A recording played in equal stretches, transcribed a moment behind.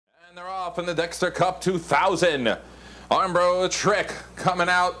off in the Dexter Cup 2000. ARMBRO Trick coming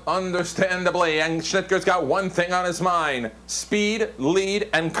out understandably, and Schnittker's got one thing on his mind: speed, lead,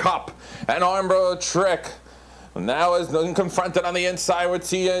 and cup. And ARMBRO Trick now is confronted on the inside with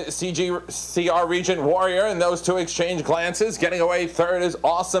CR Regent Warrior, and those two exchange glances. Getting away third is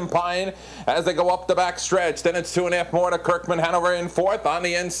Awesome Pine as they go up the back stretch. Then it's 2.5 more to Kirkman Hanover in fourth. On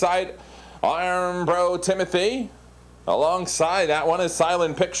the inside, ARMBRO Timothy. Alongside that one is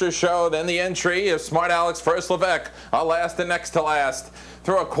Silent Picture Show. Then the entry of Smart Alex First Levesque, last and next to last,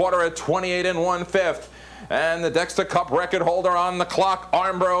 through a quarter at 28 1/5. And the Dexter Cup record holder on the clock,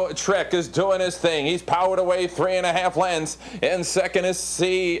 ARMBRO Trick, is doing his thing. He's powered away 3.5 lengths. In second is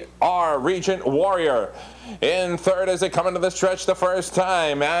CR Regent Warrior. In third, as they come into the stretch the first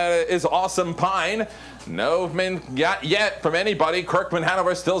time, is Awesome Pine. No movement yet from anybody. Kirkman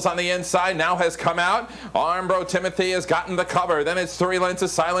Hanover still's on the inside, now has come out. ARMBRO Timothy has gotten the cover. Then it's 3 lengths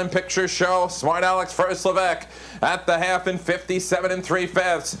of Silent Picture Show. Smart Alex First Levesque at the half in 57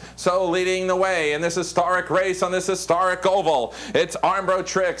 3/5. So leading the way in this historic race on this historic oval, it's ARMBRO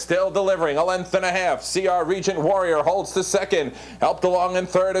Trick still delivering 1.5 lengths. CR Regent Warrior holds to second. Helped along in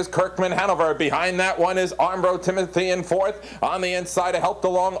third is Kirkman Hanover. Behind that one is ARMBRO Timothy in fourth. On the inside, helped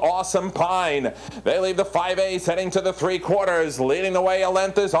along Awesome Pine. They leave the 5/8 heading to the 3/4. Leading the way a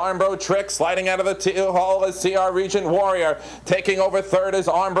length is ARMBRO Trick. Sliding out of the two-hole is CR Regent Warrior. Taking over third is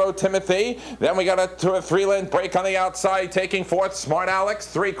ARMBRO Timothy. Then we got a 3-length break on the outside. Taking fourth, Smart Alex.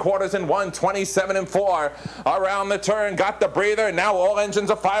 3/4 and 1, 27 4. Around the turn, got the breather. Now all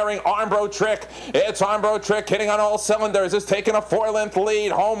engines are firing. ARMBRO Trick. It's ARMBRO Trick hitting on all cylinders. Is taking a 4-length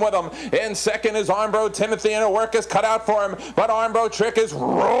lead home with him. In second is ARMBRO Timothy, and her work is cut out for him. But ARMBRO Trick is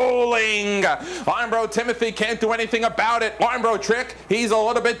rolling. ARMBRO Timothy can't do anything about it. ARMBRO Trick, he's a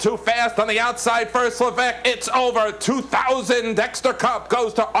little bit too fast on the outside. First Levesque, it's over. 2000 Dexter Cup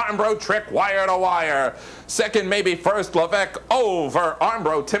goes to ARMBRO Trick, wire to wire. Second, maybe First Levesque over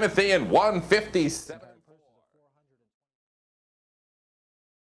ARMBRO Timothy in 1:57.